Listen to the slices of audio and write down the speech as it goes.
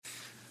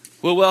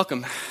Well,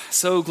 welcome.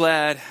 So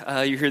glad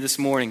you're here this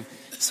morning.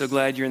 So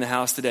glad you're in the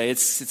house today.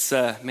 It's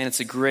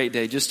a great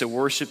day just to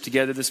worship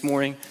together this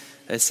morning.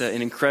 It's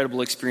an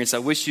incredible experience. I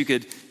wish you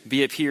could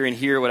be up here and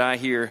hear what I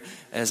hear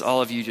as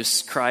all of you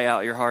just cry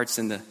out your hearts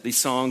in these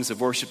songs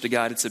of worship to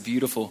God. It's a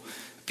beautiful,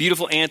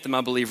 beautiful anthem,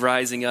 I believe,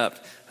 rising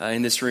up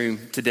in this room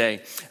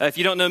today. If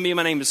you don't know me,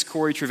 my name is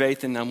Corey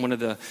Trevathan. I'm one of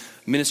the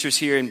ministers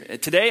here.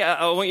 And today,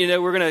 I want you to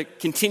know we're going to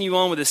continue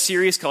on with a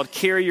series called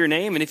Carry Your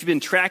Name. And if you've been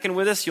tracking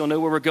with us, you'll know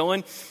where we're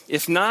going.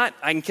 If not,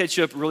 I can catch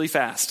you up really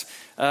fast.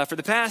 For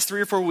the past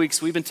 3 or 4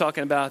 weeks, we've been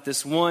talking about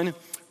this one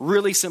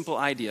really simple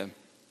idea.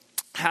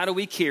 How do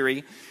we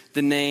carry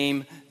the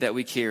name that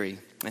we carry?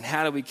 And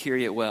how do we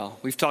carry it well?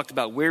 We've talked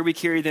about where we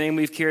carry the name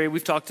we've carried.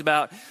 We've talked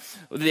about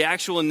the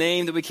actual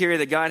name that we carry,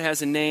 that God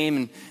has a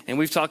name. And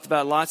we've talked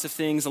about lots of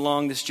things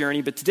along this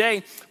journey. But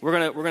today, we're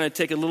gonna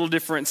take a little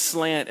different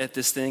slant at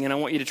this thing. And I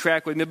want you to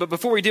track with me. But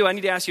before we do, I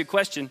need to ask you a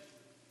question.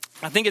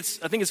 I think it's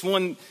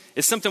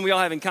something we all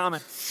have in common.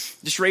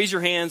 Just raise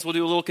your hands. We'll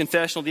do a little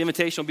confessional. The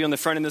invitation will be on the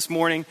front end this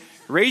morning.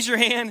 Raise your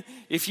hand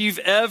if you've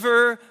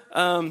ever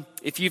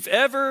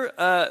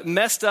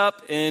messed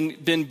up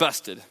and been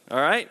busted. All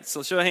right.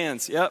 So show of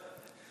hands. Yep.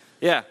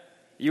 Yeah.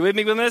 You with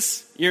me with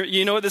this?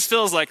 You know what this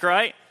feels like,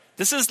 right?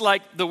 This is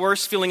like the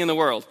worst feeling in the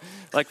world.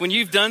 Like when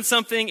you've done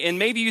something and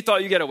maybe you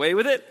thought you got away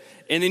with it,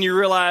 and then you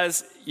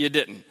realize you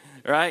didn't.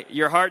 Right?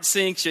 Your heart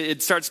sinks,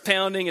 it starts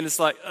pounding, and it's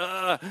like,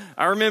 I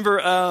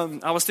remember,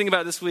 I was thinking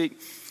about it this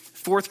week,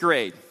 4th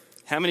grade.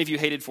 How many of you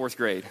hated 4th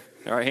grade?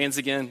 All right, hands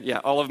again. Yeah,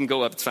 all of them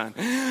go up, it's fine.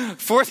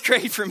 4th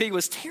grade for me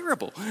was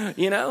terrible,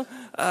 you know?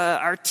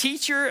 Our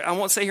teacher, I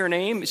won't say her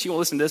name, she won't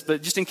listen to this,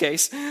 but just in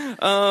case,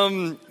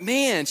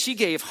 man, she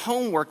gave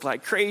homework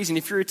like crazy, and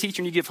if you're a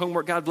teacher and you give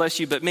homework, God bless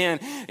you, but man,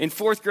 in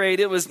 4th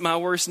grade, it was my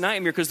worst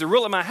nightmare, because the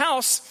rule at my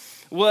house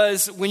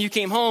was when you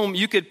came home,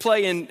 you could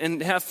play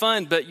and have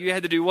fun, but you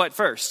had to do what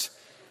first?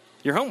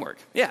 Your homework.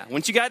 Yeah,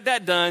 once you got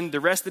that done, the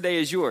rest of the day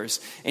is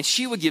yours. And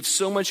she would give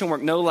so much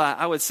homework, no lie.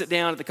 I would sit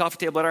down at the coffee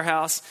table at our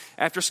house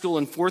after school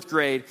in 4th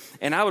grade,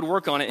 and I would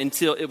work on it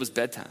until it was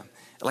bedtime.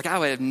 Like I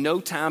would have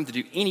no time to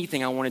do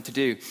anything I wanted to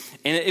do.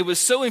 And it was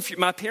so,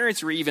 my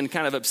parents were even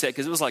kind of upset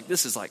because it was like,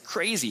 this is like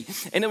crazy.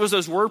 And it was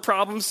those word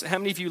problems. How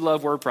many of you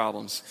love word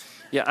problems?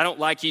 Yeah, I don't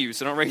like you,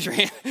 so don't raise your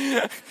hand.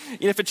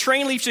 If a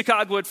train leaves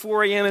Chicago at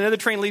 4 a.m. and another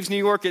train leaves New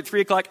York at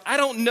 3 o'clock, I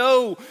don't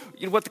know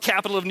what the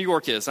capital of New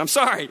York is. I'm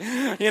sorry.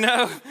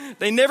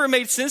 They never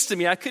made sense to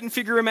me. I couldn't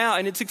figure them out,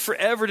 and it took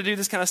forever to do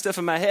this kind of stuff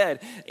in my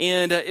head.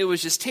 And it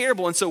was just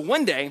terrible. And so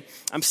one day,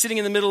 I'm sitting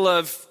in the middle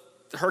of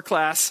her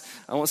class,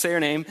 I won't say her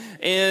name,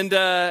 and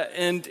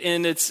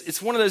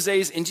it's one of those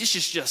days, and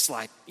just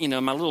like,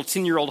 my little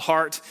 10-year-old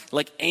heart,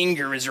 like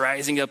anger is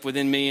rising up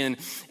within me, and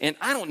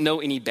I don't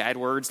know any bad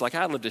words, like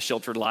I lived a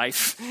sheltered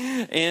life,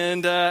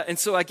 and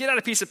so I get out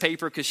a piece of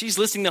paper because she's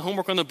listing the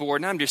homework on the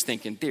board, and I'm just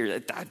thinking, dear,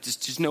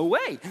 just no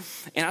way,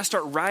 and I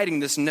start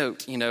writing this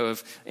note,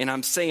 and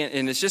I'm saying,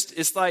 and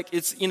it's like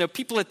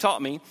people had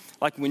taught me,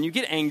 like when you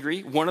get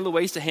angry, one of the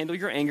ways to handle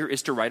your anger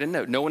is to write a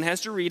note. No one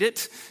has to read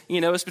it,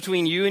 it's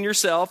between you and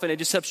yourself, and it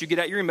just helps you get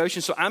out your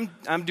emotions. So I'm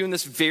doing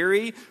this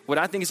what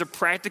I think is a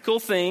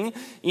practical thing,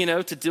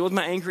 to deal with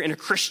my anger in a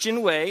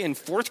Christian way in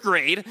 4th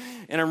grade,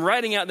 and I'm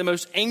writing out the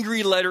most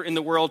angry letter in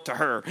the world to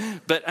her.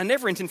 But I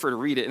never intend for her to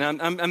read it,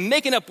 and I'm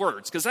making up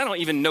words because I don't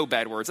even know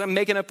bad words. I'm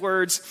making up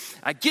words.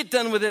 I get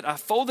done with it. I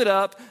fold it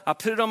up. I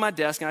put it on my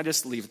desk, and I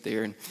just leave it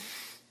there.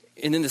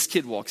 And then this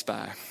kid walks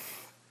by.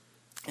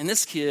 And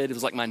this kid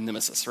was like my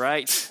nemesis,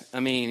 right?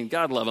 I mean,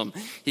 God love him.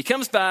 He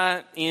comes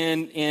by,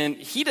 and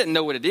he doesn't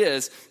know what it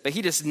is, but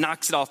he just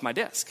knocks it off my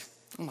desk.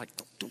 I'm like,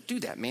 don't do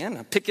that, man.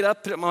 I pick it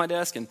up, put it on my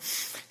desk, and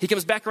he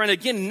comes back around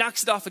again,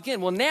 knocks it off again.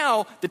 Well,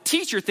 now the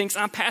teacher thinks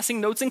I'm passing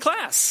notes in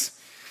class.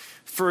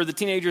 For the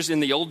teenagers in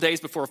the old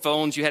days before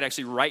phones, you had to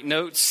actually write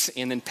notes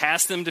and then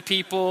pass them to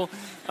people.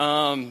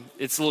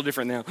 It's a little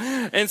different now.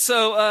 And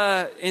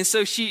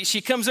so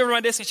she comes over to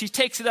my desk and she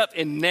takes it up.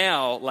 And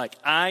now, like,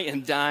 I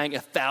am dying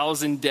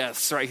 1,000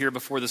 deaths right here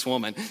before this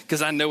woman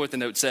because I know what the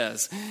note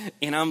says.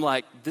 And I'm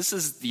like, this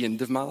is the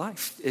end of my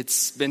life.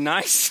 It's been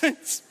nice.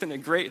 It's been a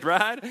great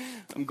ride.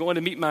 I'm going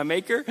to meet my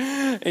maker.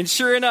 And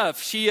sure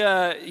enough, she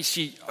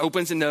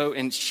opens a note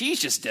and she's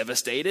just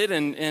devastated.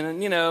 And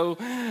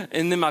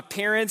then my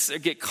parents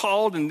get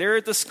called and they're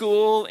at the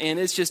school and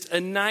it's just a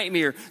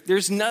nightmare.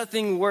 There's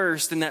nothing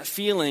worse than that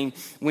feeling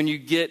when you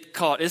get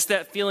caught. It's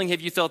that feeling,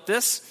 have you felt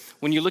this?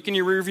 When you look in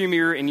your rearview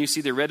mirror and you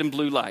see the red and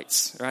blue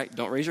lights, right?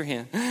 Don't raise your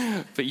hand,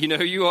 but you know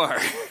who you are.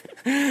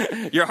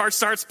 Your heart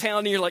starts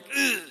pounding. You're like,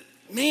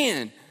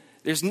 man,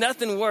 there's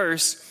nothing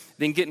worse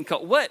than getting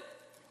caught.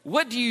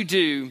 What do you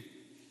do?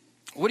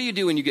 What do you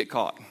do when you get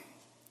caught?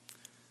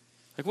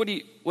 Like,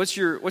 what's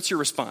your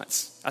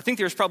response? I think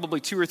there's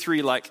probably 2 or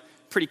 3 like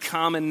pretty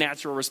common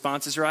natural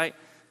responses, right?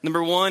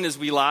 Number 1 is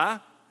we lie,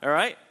 all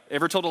right?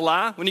 Ever told a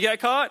lie when you got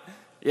caught?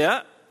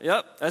 Yeah.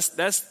 Yep,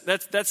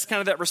 that's kind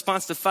of that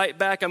response to fight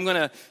back. I'm going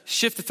to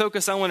shift the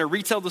focus. I want to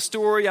retell the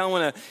story. I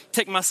want to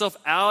take myself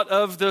out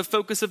of the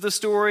focus of the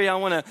story. I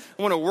want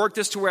to work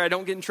this to where I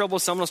don't get in trouble.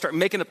 So I'm going to start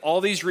making up all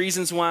these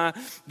reasons why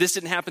this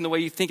didn't happen the way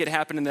you think it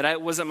happened and that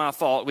it wasn't my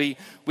fault. We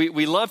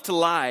love to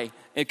lie.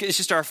 It's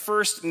just our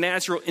first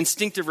natural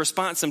instinctive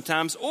response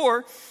sometimes.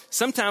 Or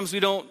sometimes we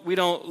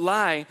don't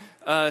lie.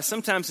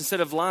 Sometimes instead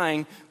of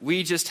lying,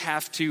 we just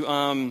have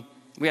to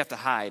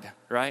hide,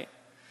 right?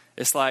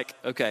 It's like,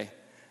 okay,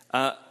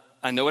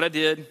 I know what I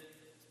did,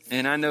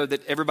 and I know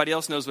that everybody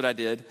else knows what I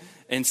did,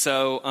 and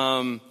so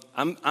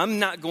I'm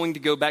not going to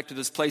go back to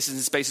those places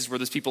and spaces where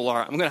those people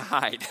are. I'm going to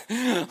hide.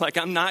 Like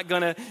I'm not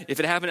going to,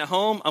 if it happened at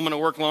home, I'm going to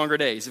work longer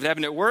days. If it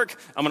happened at work,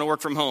 I'm going to work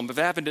from home. If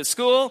it happened at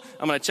school,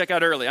 I'm going to check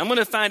out early. I'm going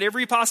to find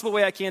every possible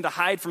way I can to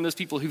hide from those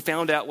people who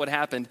found out what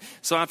happened,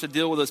 so I don't have to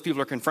deal with those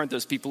people or confront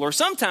those people. Or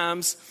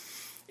sometimes,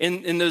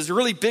 in those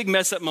really big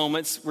mess up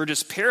moments, we're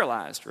just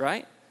paralyzed,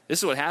 right? This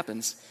is what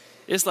happens.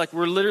 It's like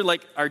we're literally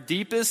like our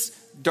deepest,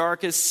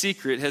 darkest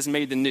secret has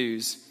made the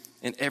news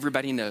and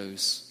everybody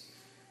knows.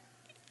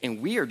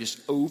 And we are just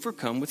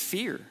overcome with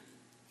fear,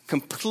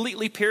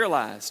 completely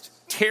paralyzed,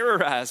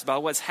 terrorized by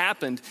what's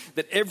happened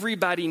that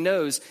everybody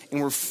knows,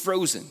 and we're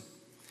frozen.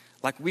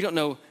 Like we don't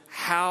know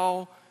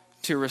how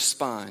to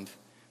respond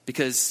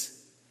because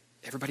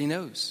everybody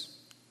knows.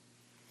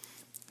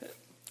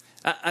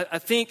 I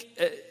think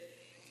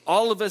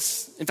all of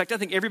us, in fact, I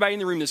think everybody in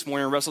the room this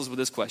morning wrestles with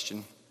this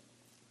question.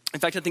 In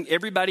fact, I think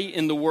everybody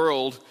in the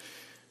world,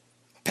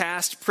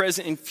 past,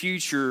 present, and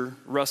future,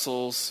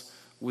 wrestles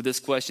with this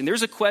question.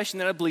 There's a question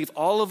that I believe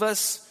all of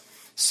us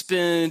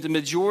spend the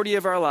majority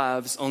of our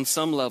lives on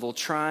some level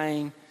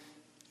trying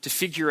to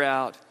figure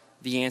out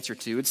the answer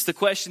to. It's the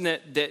question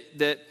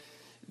that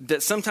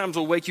sometimes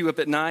will wake you up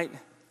at night.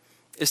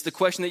 It's the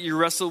question that you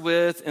wrestle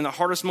with in the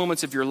hardest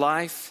moments of your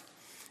life.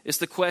 It's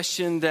the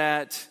question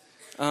that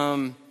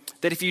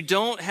if you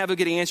don't have a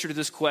good answer to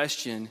this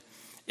question,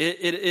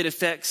 it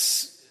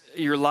affects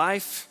your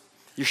life,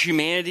 your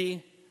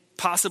humanity,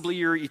 possibly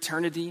your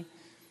eternity,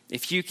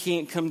 if you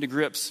can't come to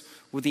grips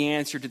with the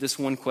answer to this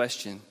one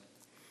question.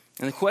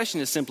 And the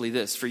question is simply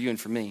this for you and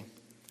for me.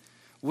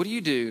 What do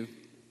you do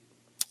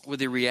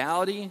with the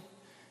reality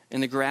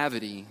and the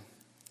gravity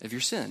of your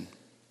sin?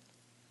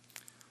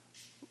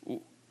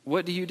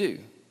 What do you do?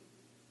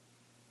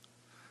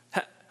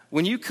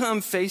 When you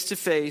come face to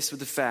face with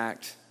the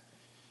fact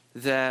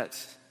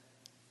that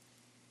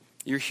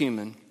you're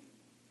human,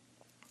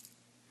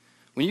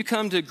 when you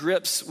come to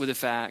grips with the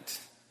fact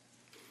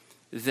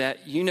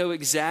that you know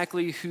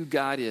exactly who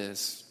God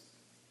is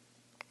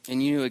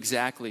and you know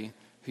exactly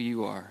who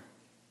you are,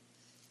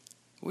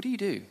 what do you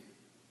do?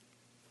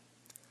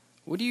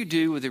 What do you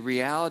do with the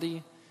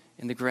reality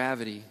and the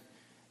gravity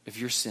of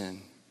your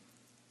sin?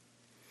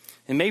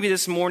 And maybe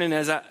this morning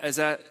as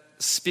I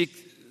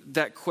speak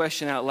that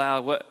question out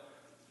loud,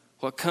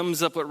 what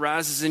comes up, what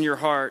rises in your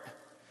heart,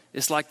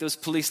 is like those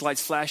police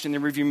lights flashing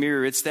in the rearview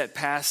mirror. It's that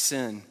past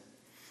sin.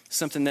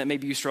 Something that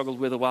maybe you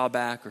struggled with a while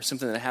back or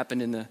something that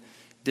happened in the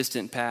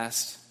distant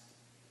past.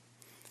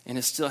 And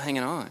it's still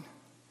hanging on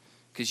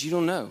because you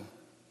don't know.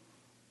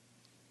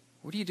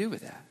 What do you do with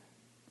that?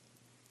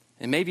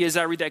 And maybe as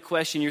I read that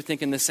question, you're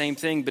thinking the same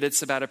thing, but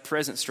it's about a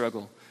present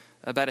struggle,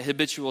 about a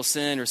habitual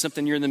sin or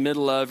something you're in the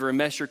middle of or a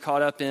mess you're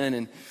caught up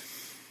in.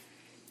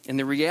 And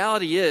the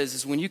reality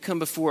is when you come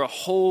before a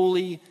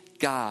holy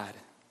God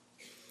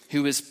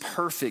who is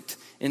perfect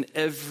in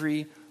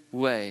every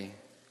way,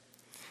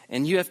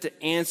 and you have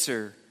to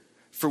answer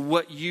for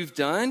what you've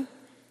done,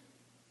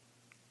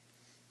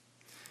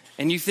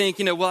 and you think,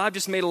 well, I've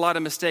just made a lot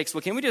of mistakes.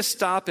 Well, can we just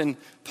stop and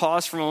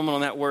pause for a moment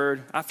on that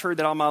word? I've heard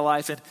that all my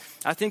life. And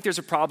I think there's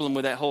a problem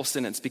with that whole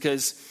sentence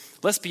because,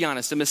 let's be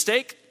honest, a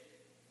mistake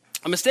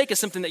is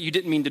something that you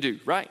didn't mean to do,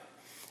 right?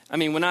 I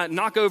mean, when I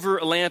knock over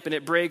a lamp and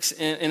it breaks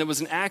and it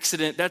was an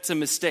accident, that's a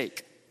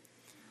mistake.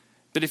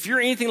 But if you're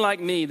anything like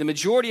me, the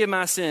majority of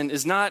my sin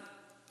is not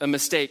a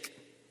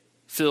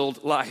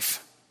mistake-filled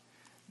life.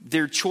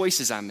 They're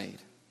choices I made.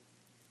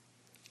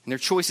 And they're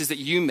choices that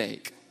you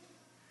make.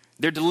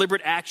 They're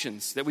deliberate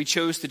actions that we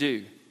chose to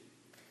do.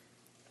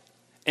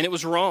 And it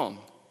was wrong.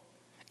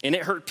 And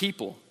it hurt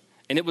people.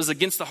 And it was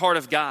against the heart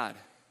of God.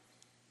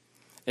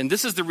 And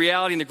this is the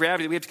reality and the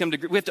gravity that we have to come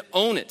to. We have to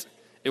own it.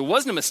 It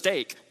wasn't a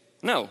mistake.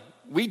 No,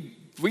 we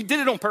did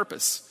it on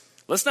purpose.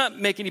 Let's not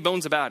make any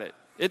bones about it.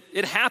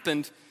 It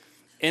happened,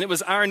 and it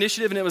was our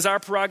initiative, and it was our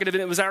prerogative,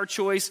 and it was our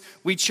choice.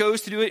 We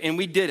chose to do it, and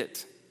we did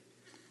it.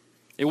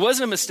 It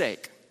wasn't a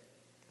mistake.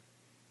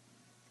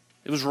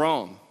 It was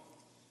wrong.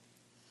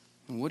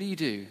 And what do you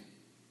do?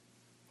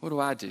 What do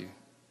I do?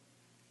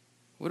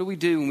 What do we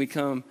do when we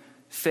come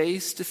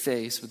face to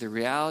face with the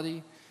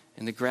reality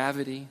and the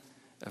gravity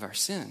of our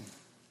sin?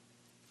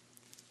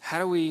 How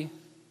do we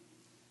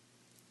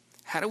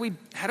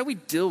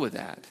deal with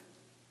that?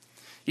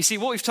 You see,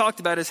 what we've talked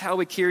about is how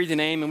we carry the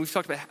name, and we've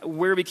talked about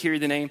where we carry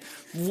the name.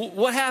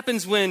 What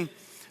happens when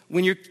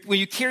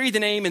you carry the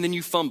name and then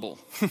you fumble?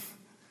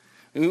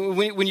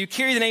 When you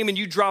carry the name and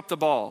you drop the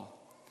ball?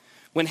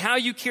 When how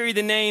you carry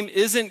the name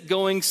isn't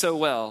going so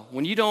well,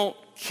 when you don't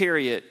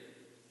carry it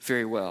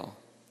very well.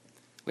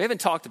 We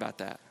haven't talked about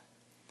that.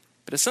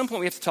 But at some point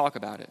we have to talk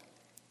about it.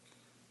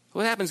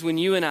 What happens when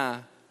you and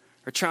I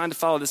are trying to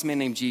follow this man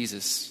named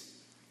Jesus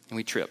and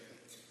we trip?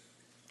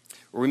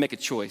 Or we make a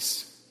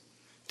choice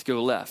to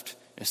go left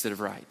instead of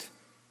right?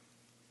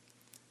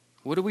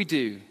 What do we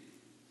do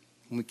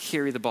when we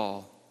carry the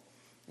ball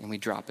and we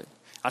drop it?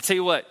 I'll tell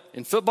you what,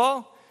 in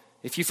football,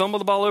 if you fumble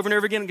the ball over and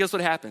over again, guess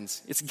what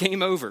happens? It's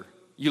game over.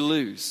 You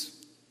lose.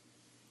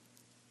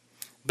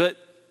 But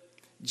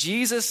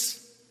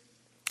Jesus,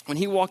 when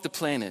he walked the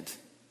planet,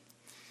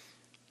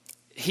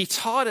 he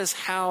taught us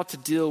how to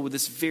deal with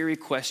this very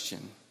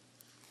question.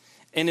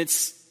 And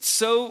it's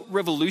so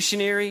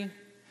revolutionary,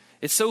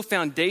 it's so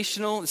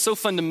foundational, it's so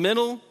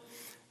fundamental,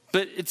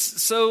 but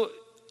it's so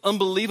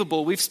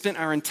unbelievable. We've spent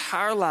our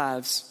entire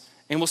lives,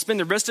 and we'll spend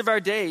the rest of our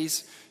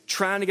days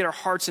trying to get our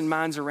hearts and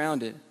minds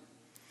around it.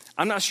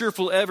 I'm not sure if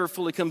we'll ever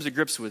fully come to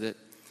grips with it.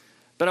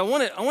 But I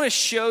want to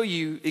show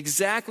you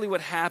exactly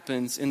what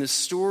happens in the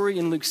story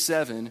in Luke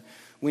 7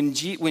 when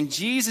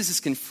Jesus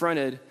is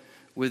confronted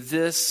with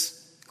this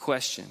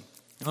question.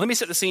 Now, let me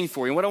set the scene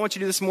for you. And what I want you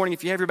to do this morning,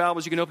 if you have your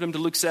Bibles, you can open them to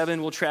Luke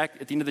 7. We'll track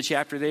at the end of the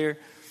chapter there,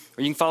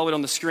 or you can follow it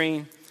on the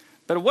screen.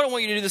 But what I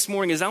want you to do this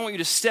morning is I want you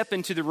to step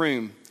into the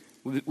room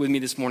with me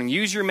this morning.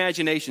 Use your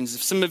imaginations.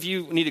 If some of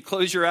you need to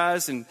close your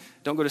eyes and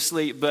don't go to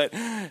sleep, but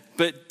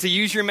to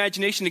use your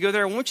imagination to go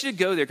there, I want you to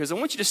go there because I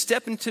want you to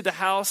step into the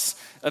house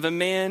of a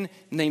man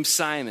named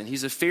Simon.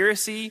 He's a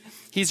Pharisee,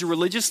 he's a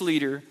religious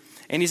leader,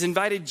 and he's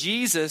invited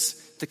Jesus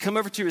to come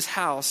over to his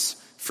house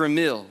for a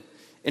meal.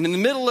 And in the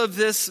middle of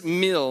this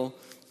meal,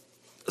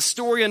 a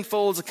story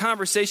unfolds, a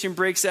conversation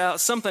breaks out,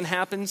 something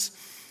happens,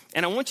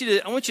 and I want you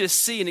to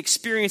see and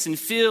experience and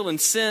feel and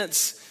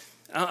sense.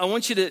 I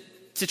want you to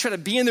try to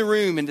be in the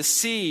room and to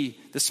see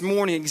this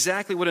morning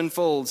exactly what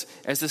unfolds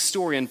as the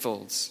story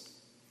unfolds.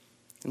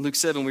 In Luke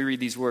 7, we read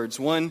these words.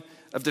 One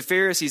of the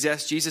Pharisees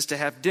asked Jesus to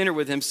have dinner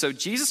with him, so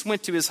Jesus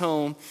went to his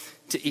home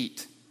to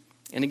eat.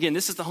 And again,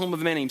 this is the home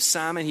of a man named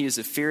Simon. He is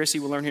a Pharisee.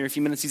 We'll learn here in a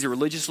few minutes. He's a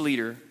religious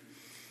leader.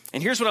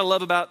 And here's what I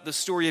love about the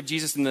story of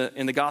Jesus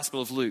in the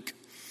Gospel of Luke,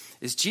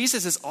 is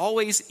Jesus is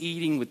always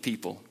eating with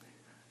people.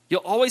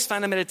 You'll always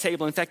find him at a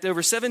table. In fact,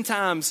 over 7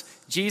 times,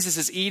 Jesus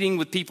is eating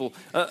with people.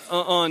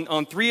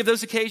 On 3 of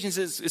those occasions,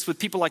 it's with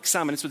people like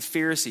Simon. It's with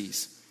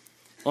Pharisees.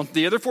 On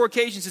the other 4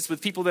 occasions, it's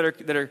with people that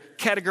are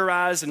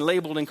categorized and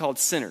labeled and called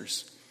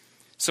sinners.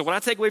 So what I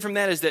take away from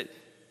that is that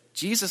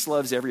Jesus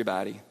loves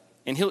everybody,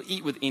 and he'll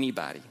eat with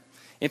anybody.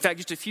 In fact,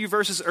 just a few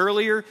verses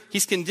earlier,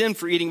 he's condemned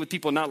for eating with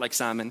people not like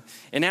Simon,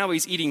 and now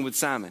he's eating with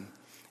Simon,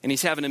 and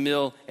he's having a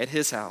meal at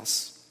his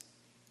house.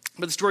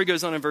 But the story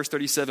goes on in verse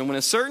 37. When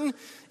a certain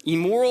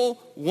immoral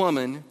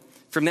woman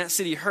from that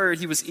city heard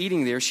he was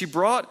eating there, she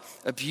brought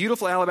a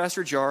beautiful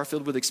alabaster jar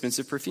filled with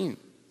expensive perfume.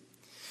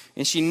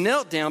 And she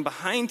knelt down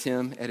behind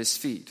him at his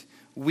feet,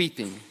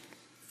 weeping.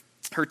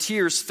 Her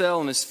tears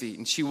fell on his feet,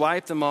 and she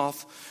wiped them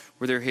off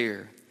with her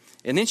hair.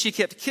 And then she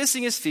kept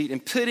kissing his feet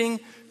and putting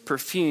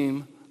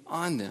perfume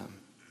on them.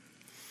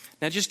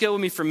 Now just go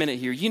with me for a minute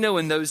here. You know,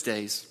 in those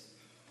days,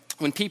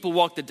 when people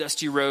walked the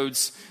dusty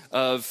roads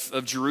of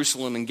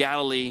Jerusalem and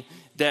Galilee,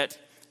 that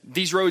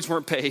these roads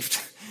weren't paved.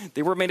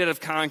 They weren't made out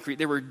of concrete.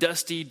 They were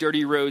dusty,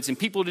 dirty roads. And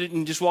people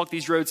didn't just walk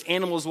these roads.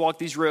 Animals walked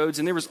these roads.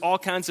 And there was all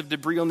kinds of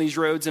debris on these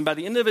roads. And by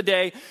the end of the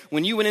day,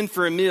 when you went in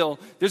for a meal,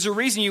 there's a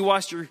reason you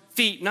washed your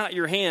feet, not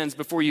your hands,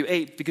 before you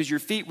ate, because your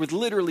feet were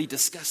literally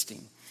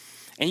disgusting.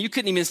 And you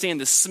couldn't even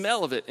stand the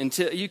smell of it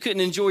until you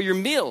couldn't enjoy your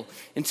meal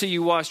until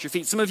you washed your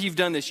feet. Some of you have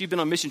done this. You've been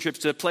on mission trips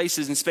to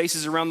places and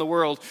spaces around the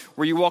world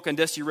where you walk on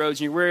dusty roads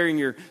and you're wearing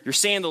your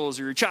sandals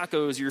or your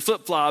chacos or your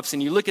flip-flops,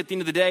 and you look at the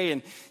end of the day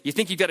and you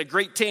think you've got a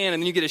great tan,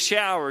 and then you get a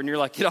shower and you're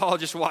like, it all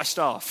just washed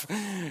off.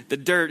 The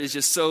dirt is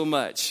just so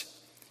much.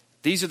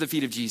 These are the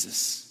feet of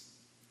Jesus.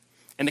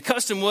 And the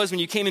custom was when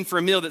you came in for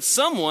a meal that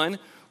someone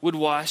would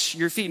wash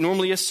your feet.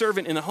 Normally a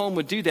servant in the home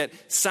would do that.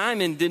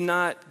 Simon did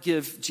not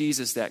give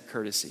Jesus that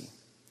courtesy.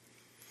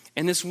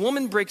 And this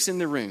woman breaks in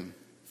the room.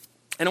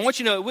 And I want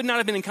you to know, it would not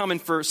have been uncommon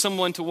for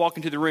someone to walk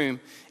into the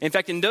room. In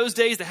fact, in those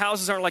days, the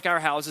houses aren't like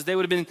our houses. They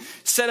would have been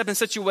set up in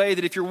such a way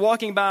that if you're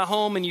walking by a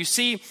home and you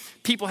see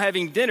people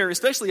having dinner,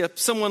 especially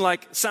someone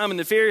like Simon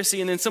the Pharisee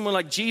and then someone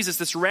like Jesus,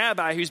 this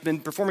rabbi who's been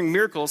performing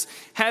miracles,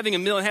 having a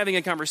meal and having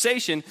a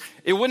conversation,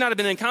 it would not have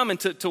been uncommon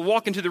to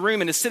walk into the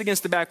room and to sit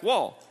against the back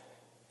wall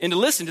and to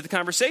listen to the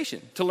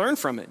conversation, to learn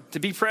from it, to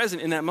be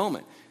present in that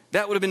moment.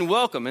 That would have been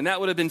welcome and that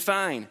would have been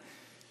fine.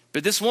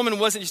 But this woman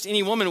wasn't just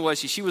any woman, was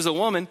she? She was a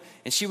woman,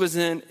 and she was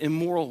an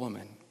immoral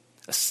woman,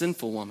 a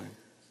sinful woman.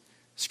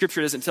 Scripture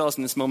doesn't tell us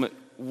in this moment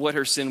what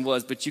her sin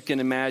was, but you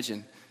can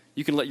imagine.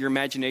 You can let your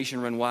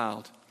imagination run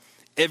wild.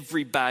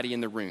 Everybody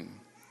in the room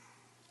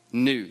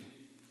knew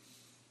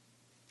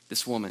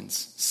this woman's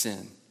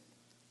sin.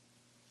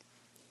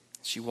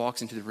 She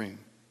walks into the room.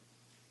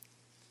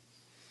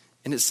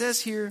 And it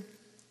says here,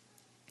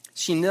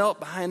 she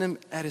knelt behind him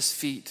at his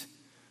feet,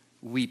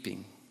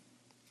 weeping.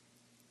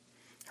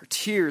 Her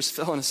tears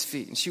fell on his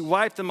feet, and she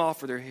wiped them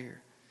off with her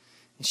hair.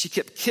 And she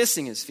kept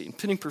kissing his feet and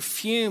putting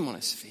perfume on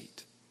his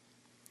feet.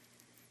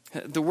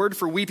 The word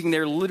for weeping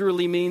there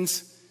literally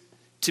means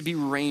to be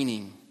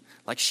raining.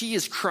 Like she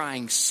is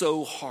crying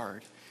so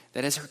hard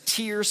that as her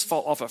tears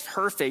fall off of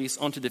her face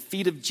onto the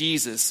feet of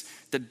Jesus,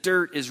 the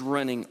dirt is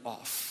running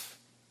off.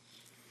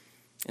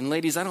 And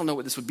ladies, I don't know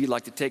what this would be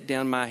like to take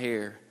down my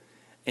hair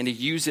and to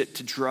use it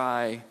to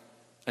dry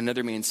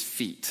another man's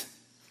feet.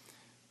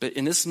 But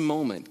in this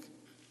moment,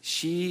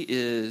 she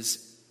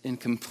is in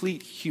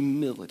complete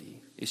humility,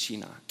 is she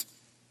not?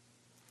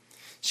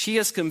 She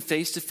has come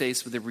face to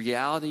face with the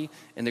reality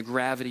and the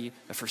gravity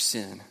of her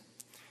sin.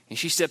 And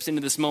she steps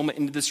into this moment,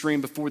 into this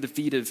room before the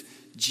feet of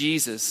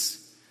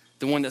Jesus,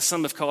 the one that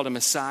some have called a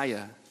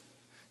Messiah,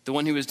 the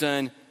one who has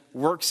done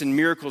works and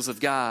miracles of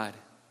God.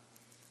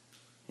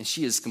 And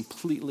she is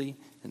completely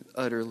and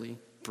utterly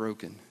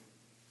broken.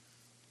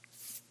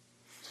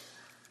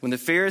 When the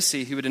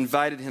Pharisee who had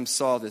invited him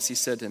saw this, he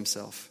said to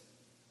himself,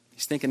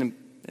 he's thinking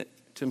to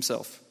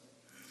himself,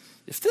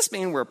 if this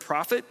man were a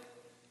prophet,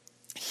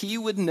 he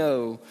would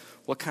know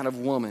what kind of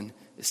woman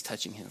is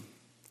touching him.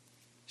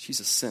 She's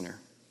a sinner.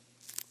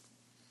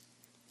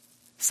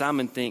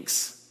 Simon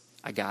thinks,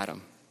 I got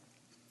him.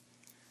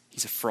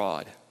 He's a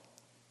fraud.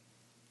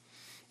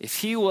 If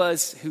he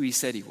was who he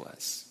said he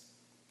was,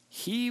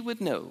 he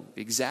would know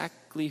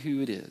exactly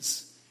who it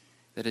is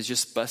that has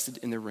just busted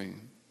in the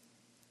room.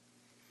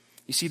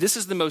 You see, this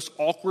is the most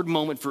awkward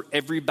moment for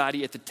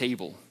everybody at the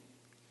table,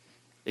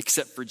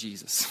 except for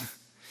Jesus.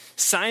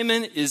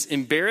 Simon is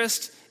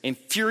embarrassed and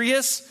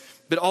furious,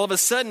 but all of a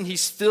sudden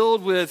he's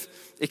filled with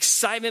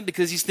excitement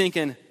because he's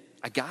thinking,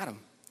 I got him.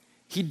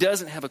 He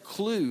doesn't have a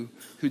clue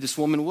who this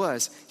woman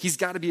was. He's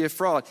got to be a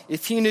fraud.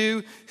 If he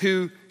knew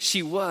who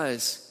she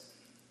was,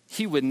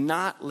 he would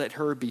not let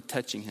her be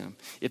touching him.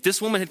 If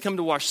this woman had come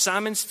to wash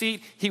Simon's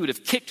feet, he would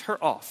have kicked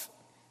her off,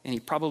 and he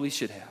probably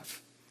should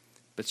have.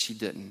 But she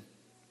didn't.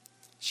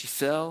 She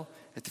fell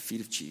at the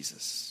feet of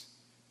Jesus.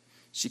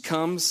 She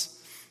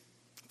comes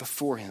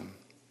before him.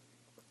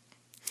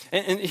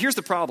 And here's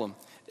the problem,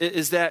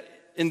 is that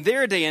in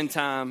their day and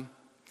time,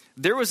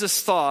 there was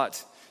this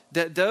thought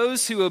that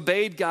those who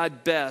obeyed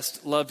God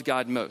best loved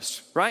God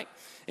most, right?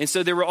 And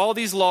so there were all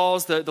these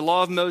laws, the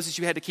law of Moses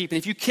you had to keep. And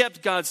if you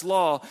kept God's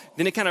law,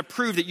 then it kind of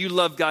proved that you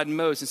loved God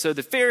most. And so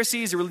the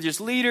Pharisees, the religious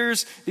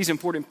leaders, these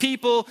important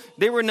people,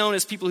 they were known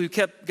as people who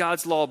kept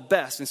God's law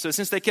best. And so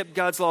since they kept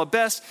God's law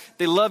best,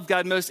 they loved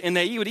God most. And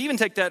they would even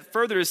take that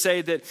further to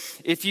say that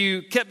if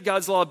you kept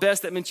God's law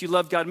best, that meant you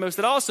loved God most.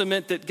 That also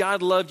meant that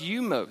God loved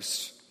you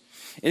most.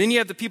 And then you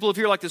have the people up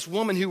here like this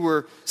woman who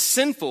were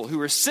sinful, who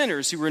were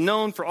sinners, who were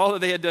known for all that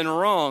they had done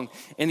wrong.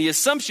 And the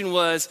assumption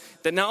was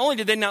that not only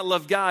did they not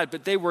love God,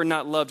 but they were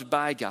not loved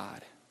by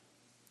God.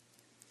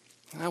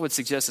 And I would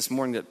suggest this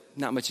morning that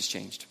not much has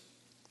changed.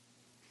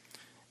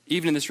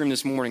 Even in this room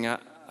this morning,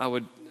 I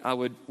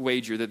would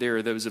wager that there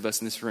are those of us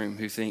in this room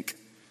who think,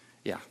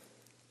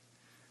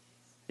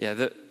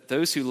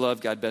 those who love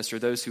God best are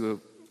those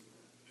who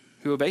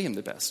obey him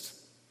the best.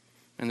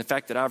 And the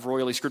fact that I've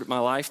royally screwed up my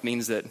life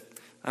means that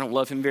I don't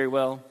love him very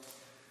well,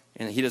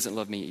 and he doesn't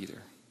love me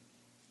either.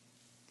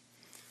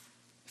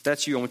 If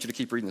that's you, I want you to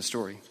keep reading the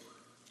story,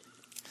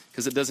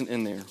 because it doesn't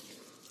end there.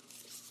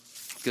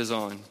 It goes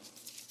on.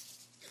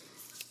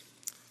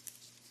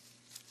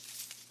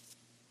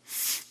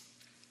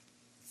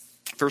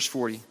 Verse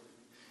 40.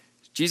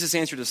 Jesus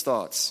answered his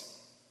thoughts.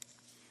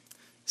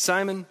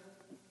 Simon,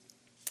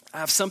 I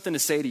have something to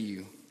say to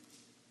you.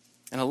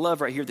 And I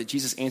love right here that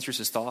Jesus answers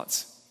his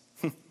thoughts.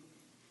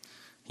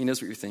 He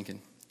knows what you're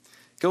thinking.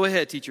 Go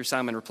ahead, teacher,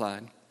 Simon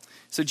replied.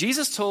 So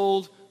Jesus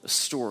told a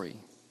story,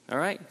 all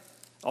right?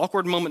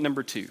 Awkward moment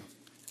number 2.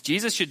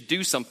 Jesus should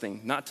do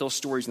something, not tell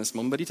stories in this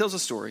moment, but he tells a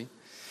story.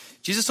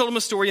 Jesus told him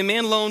a story. A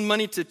man loaned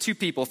money to 2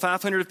 people,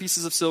 500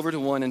 pieces of silver to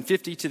one and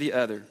 50 to the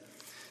other.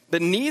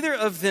 But neither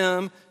of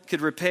them could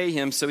repay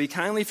him, so he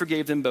kindly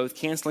forgave them both,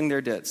 canceling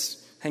their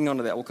debts. Hang on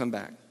to that, we'll come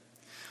back.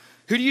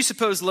 Who do you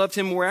suppose loved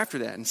him more after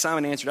that? And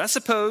Simon answered, I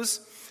suppose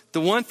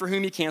the one for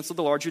whom he canceled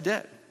the larger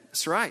debt.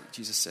 That's right,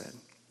 Jesus said.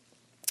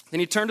 Then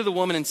he turned to the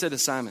woman and said to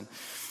Simon,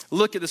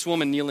 look at this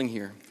woman kneeling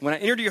here. When I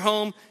entered your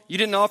home, you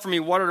didn't offer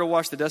me water to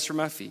wash the dust from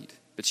my feet,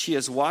 but she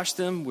has washed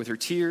them with her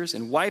tears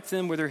and wiped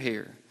them with her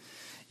hair.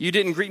 You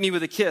didn't greet me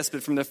with a kiss,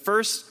 but from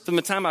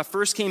the time I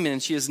first came in,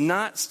 she has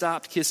not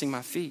stopped kissing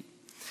my feet.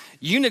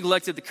 You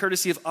neglected the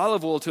courtesy of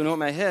olive oil to anoint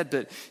my head,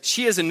 but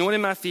she has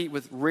anointed my feet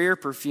with rare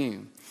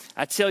perfume.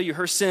 I tell you,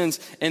 her sins,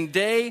 and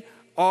they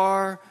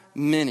are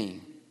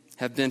many,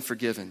 have been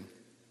forgiven.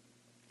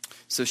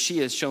 So she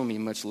has shown me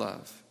much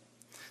love.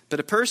 But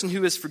a person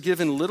who is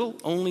forgiven little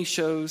only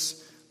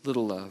shows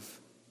little love.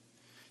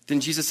 Then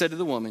Jesus said to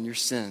the woman, your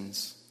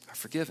sins are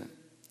forgiven.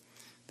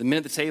 The men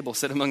at the table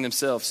said among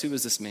themselves, who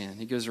is this man?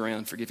 He goes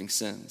around forgiving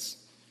sins.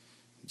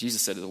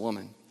 Jesus said to the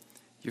woman,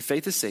 your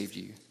faith has saved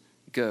you.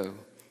 Go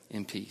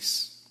in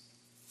peace.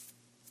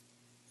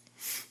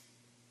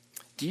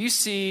 Do you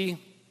see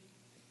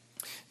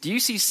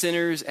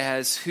sinners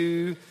as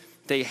who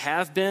they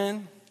have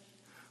been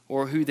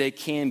or who they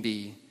can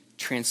be,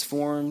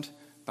 transformed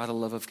by the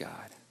love of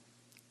God?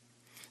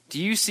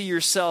 Do you see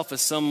yourself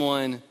as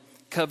someone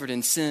covered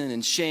in sin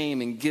and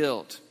shame and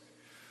guilt?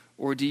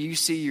 Or do you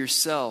see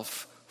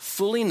yourself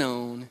fully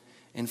known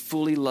and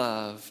fully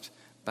loved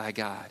by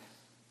God?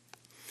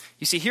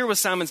 You see, here was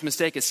Simon's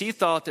mistake, is he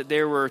thought that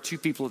there were two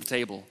people at the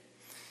table.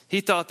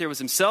 He thought there was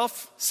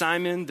himself,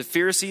 Simon, the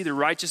Pharisee, the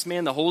righteous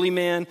man, the holy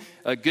man,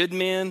 a good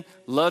man,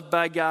 loved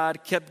by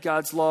God, kept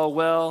God's law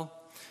well,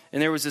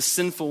 and there was a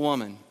sinful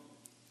woman.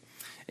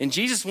 And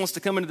Jesus wants to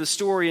come into the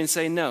story and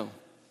say, no.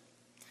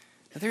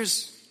 Now,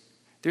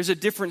 there's a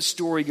different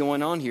story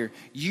going on here.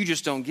 You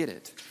just don't get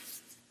it.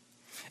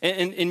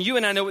 And you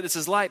and I know what this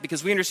is like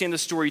because we understand the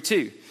story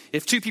too.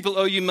 If two people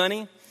owe you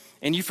money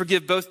and you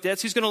forgive both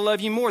debts, who's going to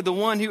love you more? The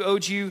one who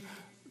owed you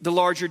the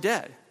larger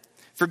debt.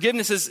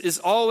 Forgiveness is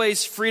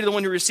always free to the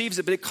one who receives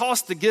it, but it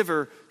costs the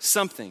giver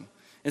something.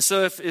 And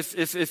so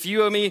if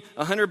you owe me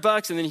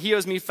 $100 and then he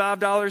owes me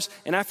 $5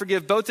 and I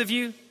forgive both of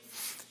you,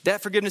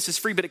 that forgiveness is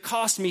free, but it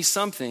costs me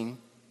something.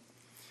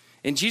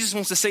 And Jesus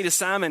wants to say to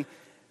Simon,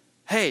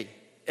 hey,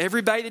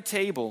 everybody in the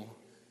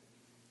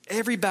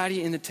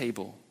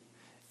table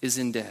is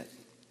in debt.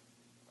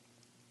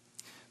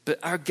 But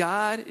our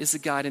God is a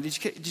God, and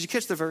did you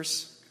catch the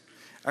verse?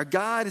 Our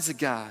God is a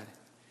God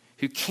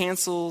who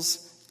cancels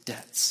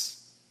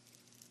debts.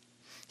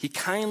 He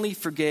kindly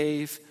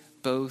forgave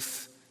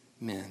both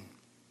men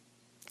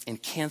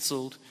and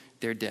canceled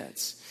their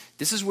debts.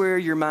 This is where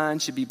your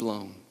mind should be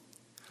blown.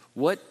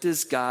 What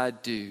does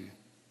God do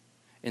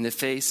in the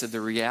face of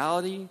the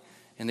reality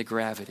and the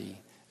gravity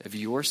of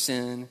your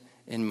sin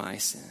and my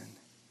sin?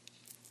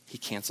 He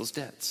cancels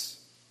debts.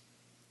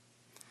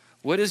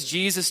 What does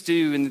Jesus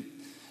do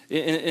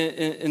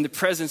in the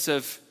presence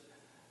of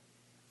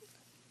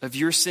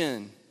your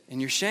sin and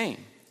your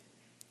shame?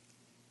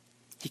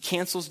 He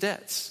cancels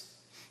debts.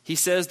 He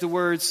says the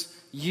words,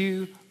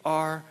 you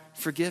are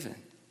forgiven.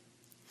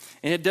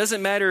 And it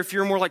doesn't matter if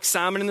you're more like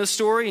Simon in the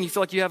story and you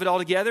feel like you have it all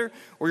together,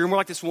 or you're more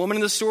like this woman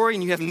in the story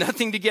and you have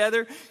nothing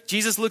together.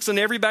 Jesus looks on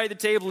everybody at the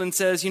table and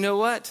says, you know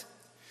what?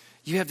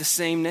 You have the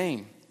same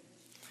name.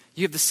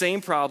 You have the same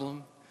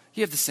problem.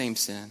 You have the same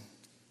sin.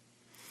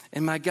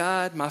 And my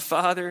God, my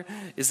Father,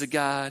 is a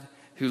God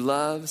who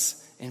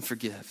loves and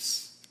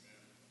forgives.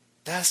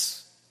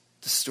 That's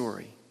the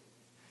story.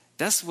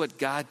 That's what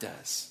God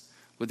does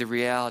with the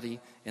reality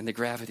and the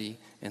gravity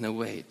and the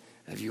weight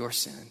of your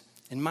sin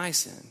and my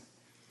sin.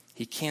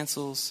 He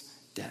cancels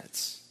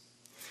debts.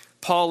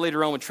 Paul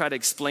later on would try to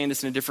explain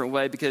this in a different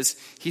way because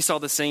he saw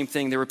the same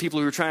thing. There were people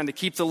who were trying to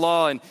keep the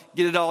law and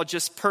get it all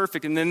just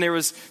perfect. And then there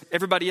was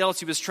everybody else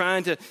who was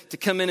trying to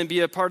come in and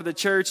be a part of the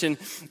church, and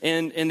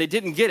they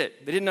didn't get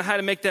it. They didn't know how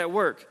to make that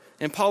work.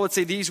 And Paul would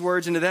say these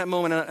words into that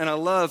moment, and I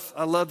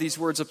love these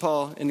words of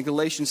Paul in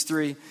Galatians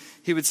 3.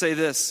 He would say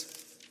this.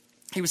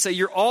 He would say,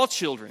 you're all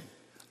children,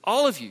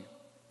 all of you.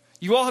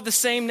 You all have the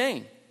same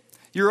name.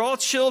 You're all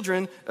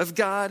children of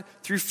God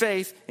through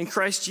faith in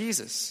Christ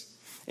Jesus.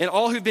 And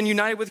all who've been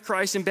united with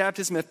Christ in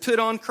baptism have put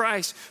on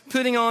Christ,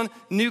 putting on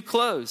new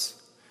clothes.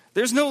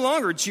 There's no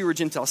longer Jew or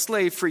Gentile,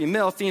 slave, free,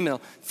 male,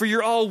 female, for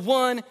you're all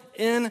one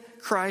in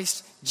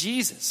Christ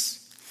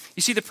Jesus.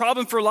 You see, the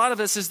problem for a lot of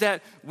us is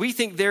that we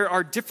think there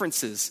are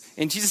differences.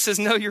 And Jesus says,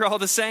 no, you're all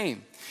the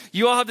same.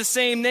 You all have the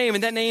same name,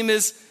 and that name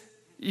is,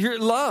 you're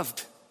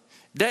loved.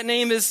 That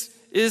name is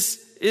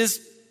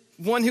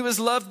one who is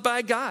loved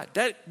by God.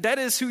 That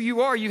is who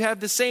you are. You have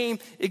the same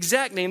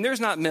exact name. There's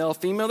not male,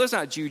 female. There's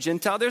not Jew,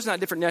 Gentile. There's not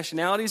different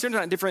nationalities. There's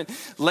not different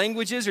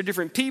languages or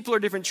different people or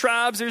different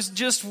tribes. There's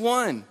just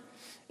one.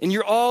 And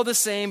you're all the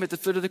same at the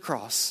foot of the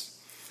cross.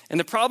 And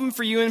the problem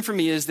for you and for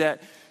me is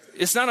that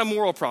it's not a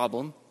moral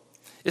problem.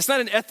 It's not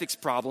an ethics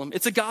problem.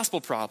 It's a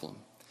gospel problem.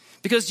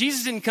 Because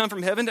Jesus didn't come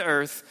from heaven to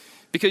earth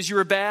because you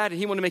were bad and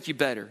he wanted to make you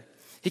better.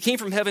 He came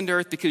from heaven to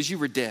earth because you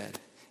were dead.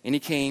 And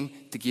he came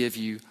to give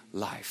you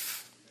life.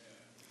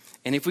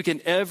 And if we can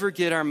ever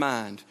get our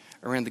mind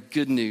around the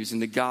good news and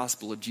the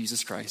gospel of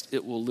Jesus Christ,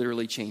 it will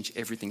literally change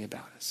everything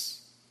about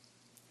us.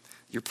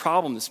 Your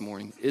problem this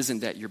morning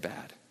isn't that you're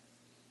bad,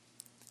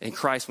 and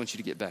Christ wants you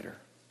to get better.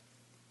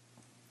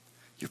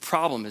 Your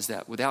problem is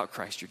that without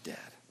Christ, you're dead,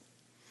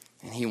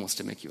 and he wants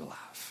to make you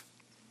alive.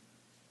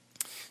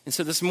 And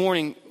so this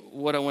morning,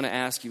 what I want to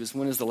ask you is,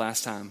 when is the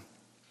last time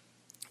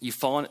you've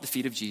fallen at the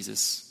feet of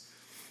Jesus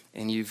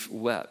and you've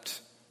wept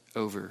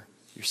over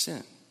your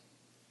sin?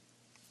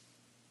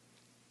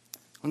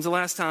 When's the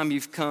last time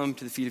you've come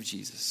to the feet of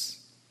Jesus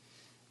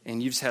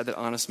and you've just had that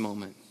honest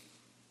moment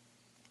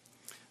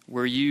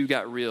where you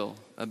got real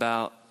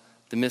about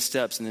the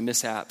missteps and the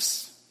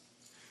mishaps,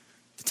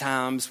 the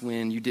times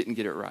when you didn't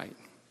get it right?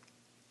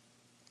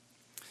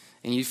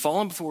 And you've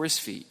fallen before his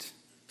feet,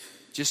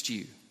 just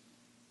you,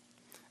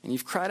 and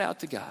you've cried out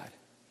to God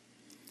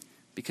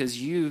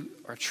because you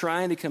are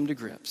trying to come to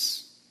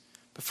grips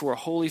before a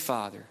holy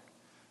Father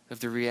of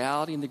the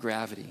reality and the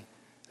gravity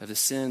of the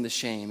sin, the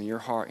shame in your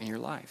heart and your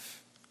life.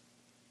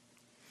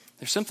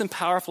 There's something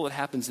powerful that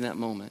happens in that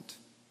moment.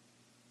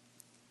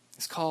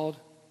 It's called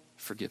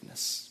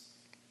forgiveness.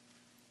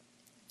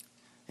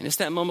 And it's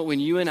that moment when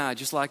you and I,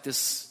 just like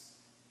this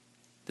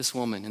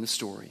woman in the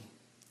story,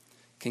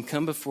 can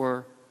come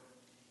before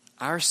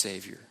our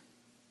Savior,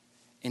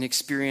 and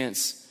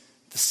experience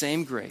the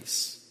same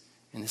grace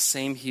and the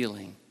same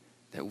healing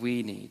that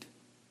we need.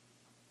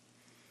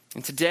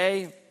 And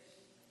today,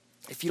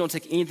 if you don't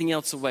take anything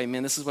else away,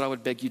 man, this is what I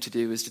would beg you to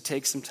do, is to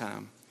take some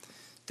time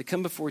to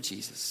come before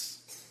Jesus.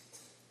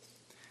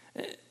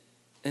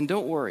 And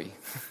don't worry.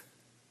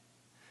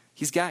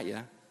 He's got you.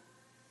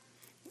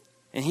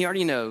 And he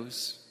already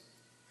knows.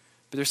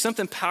 But there's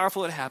something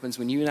powerful that happens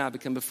when you and I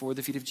become before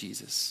the feet of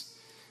Jesus.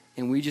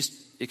 And we just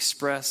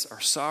express our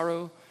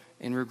sorrow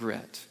and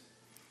regret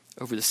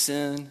over the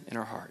sin in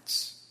our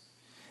hearts.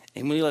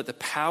 And we let the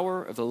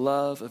power of the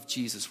love of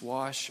Jesus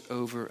wash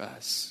over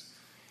us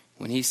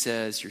when he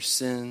says, your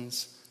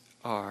sins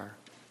are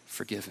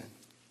forgiven.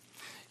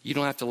 You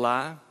don't have to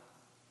lie.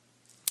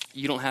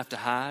 You don't have to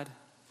hide.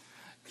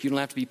 You don't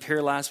have to be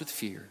paralyzed with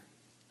fear.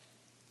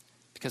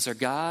 Because our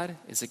God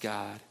is a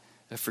God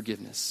of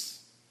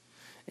forgiveness.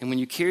 And when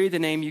you carry the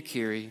name you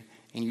carry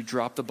and you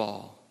drop the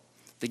ball,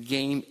 the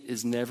game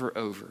is never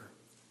over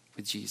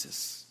with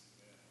Jesus.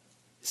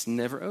 It's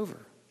never over.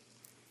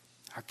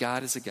 Our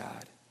God is a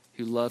God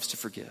who loves to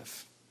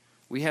forgive.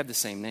 We have the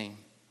same name.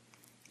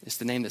 It's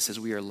the name that says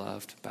we are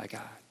loved by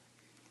God.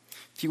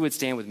 If you would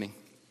stand with me.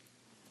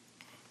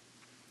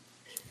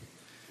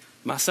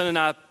 My son and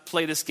I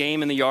play this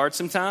game in the yard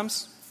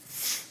sometimes.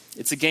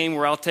 It's a game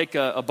where I'll take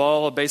a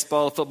ball, a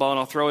baseball, a football, and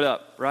I'll throw it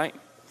up, right?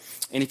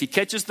 And if he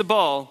catches the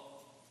ball,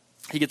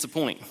 he gets a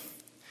point.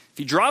 If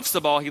he drops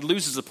the ball, he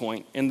loses a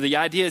point. And the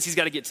idea is he's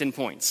got to get 10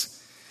 points.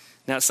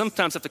 Now,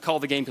 sometimes I have to call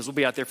the game because we'll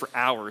be out there for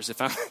hours if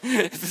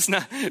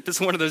it's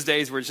one of those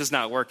days where it's just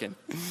not working.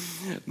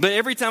 But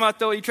every time I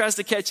throw it, he tries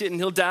to catch it and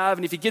he'll dive.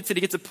 And if he gets it,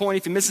 he gets a point.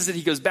 If he misses it,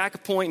 he goes back a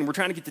point. And we're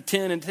trying to get to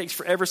 10 and it takes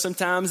forever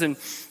sometimes. And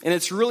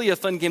it's really a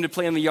fun game to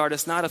play in the yard.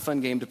 It's not a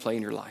fun game to play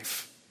in your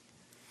life.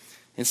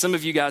 And some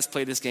of you guys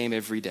play this game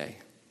every day.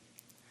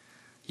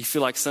 You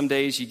feel like some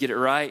days you get it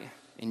right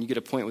and you get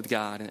a point with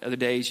God. And other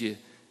days you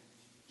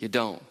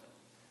don't.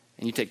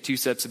 And you take 2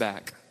 steps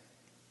back.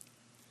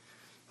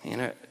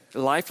 And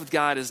life with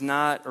God is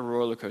not a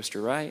roller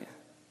coaster, right?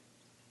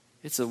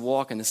 It's a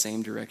walk in the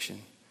same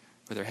direction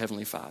with our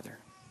Heavenly Father.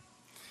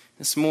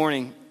 This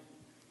morning,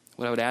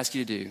 what I would ask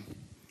you to do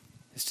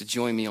is to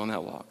join me on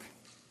that walk.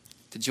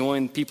 To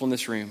join people in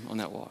this room on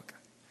that walk.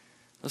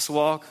 Let's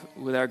walk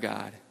with our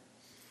God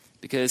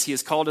because he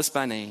has called us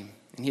by name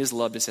and he has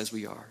loved us as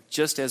we are,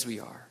 just as we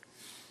are.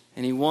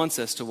 And he wants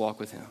us to walk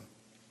with him.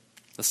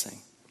 Let's sing.